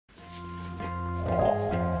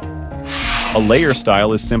A layer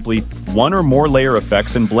style is simply one or more layer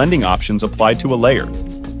effects and blending options applied to a layer,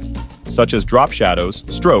 such as drop shadows,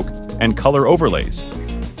 stroke, and color overlays.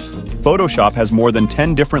 Photoshop has more than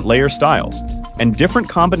 10 different layer styles, and different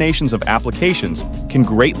combinations of applications can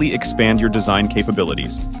greatly expand your design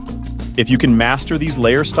capabilities. If you can master these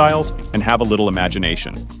layer styles and have a little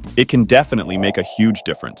imagination, it can definitely make a huge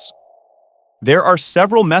difference. There are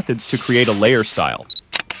several methods to create a layer style.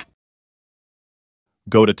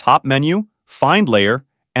 Go to Top menu, find Layer,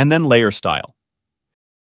 and then Layer Style.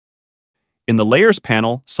 In the Layers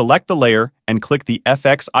panel, select the layer and click the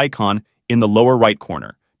FX icon in the lower right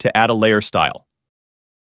corner to add a layer style.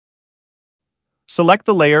 Select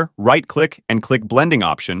the layer, right-click, and click Blending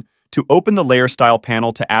option to open the Layer Style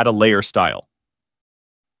panel to add a layer style.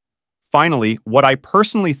 Finally, what I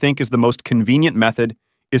personally think is the most convenient method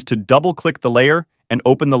is to double-click the layer and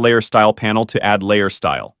open the Layer Style panel to add layer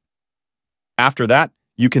style. After that,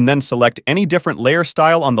 you can then select any different layer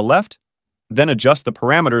style on the left, then adjust the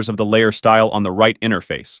parameters of the layer style on the right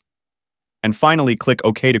interface. And finally, click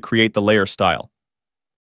OK to create the layer style.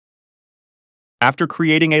 After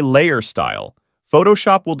creating a layer style,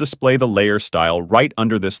 Photoshop will display the layer style right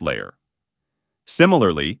under this layer.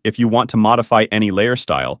 Similarly, if you want to modify any layer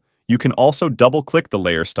style, you can also double-click the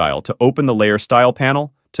layer style to open the Layer Style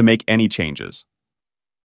panel to make any changes.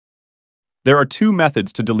 There are two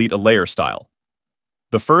methods to delete a layer style.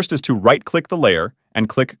 The first is to right-click the layer and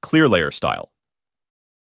click Clear Layer Style.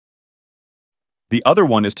 The other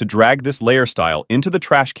one is to drag this layer style into the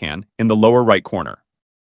trash can in the lower right corner.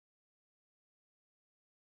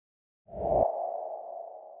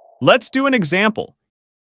 Let's do an example.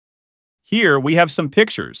 Here we have some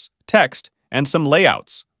pictures, text, and some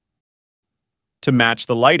layouts to match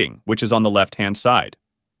the lighting, which is on the left-hand side.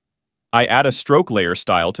 I add a stroke layer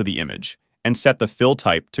style to the image and set the fill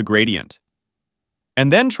type to gradient.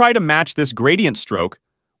 And then try to match this gradient stroke,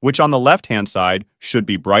 which on the left-hand side should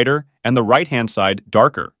be brighter and the right-hand side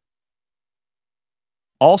darker.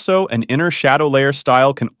 Also, an inner shadow layer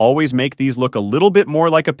style can always make these look a little bit more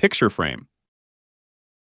like a picture frame.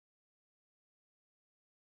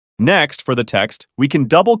 Next, for the text, we can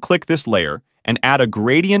double-click this layer and add a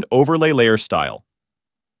gradient overlay layer style.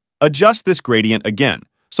 Adjust this gradient again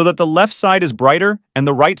so that the left side is brighter and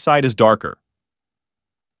the right side is darker.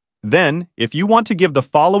 Then, if you want to give the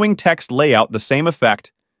following text layout the same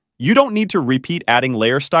effect, you don't need to repeat adding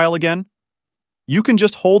layer style again. You can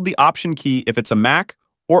just hold the Option key if it's a Mac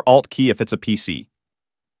or Alt key if it's a PC,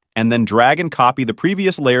 and then drag and copy the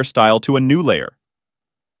previous layer style to a new layer.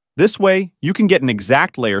 This way, you can get an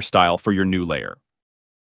exact layer style for your new layer.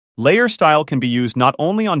 Layer style can be used not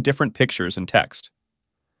only on different pictures and text.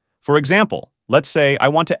 For example, let's say I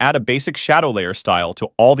want to add a basic shadow layer style to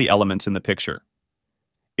all the elements in the picture.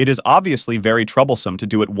 It is obviously very troublesome to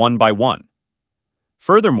do it one by one.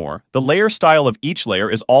 Furthermore, the layer style of each layer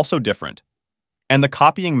is also different, and the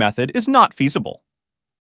copying method is not feasible.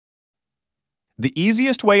 The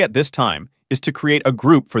easiest way at this time is to create a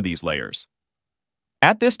group for these layers.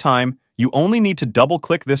 At this time, you only need to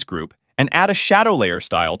double-click this group and add a shadow layer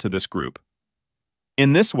style to this group.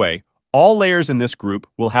 In this way, all layers in this group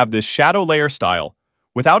will have this shadow layer style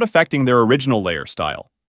without affecting their original layer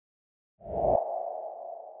style.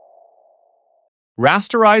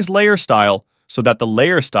 Rasterize layer style so that the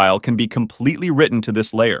layer style can be completely written to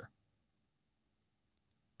this layer.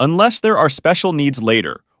 Unless there are special needs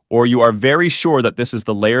later, or you are very sure that this is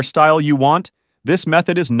the layer style you want, this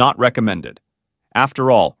method is not recommended.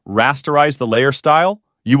 After all, rasterize the layer style,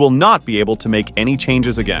 you will not be able to make any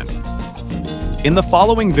changes again. In the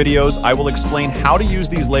following videos, I will explain how to use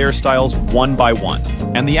these layer styles one by one,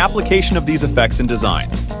 and the application of these effects in design.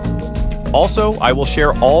 Also, I will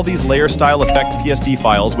share all these layer style effect PSD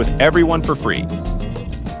files with everyone for free.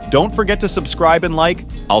 Don't forget to subscribe and like.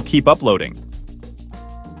 I'll keep uploading.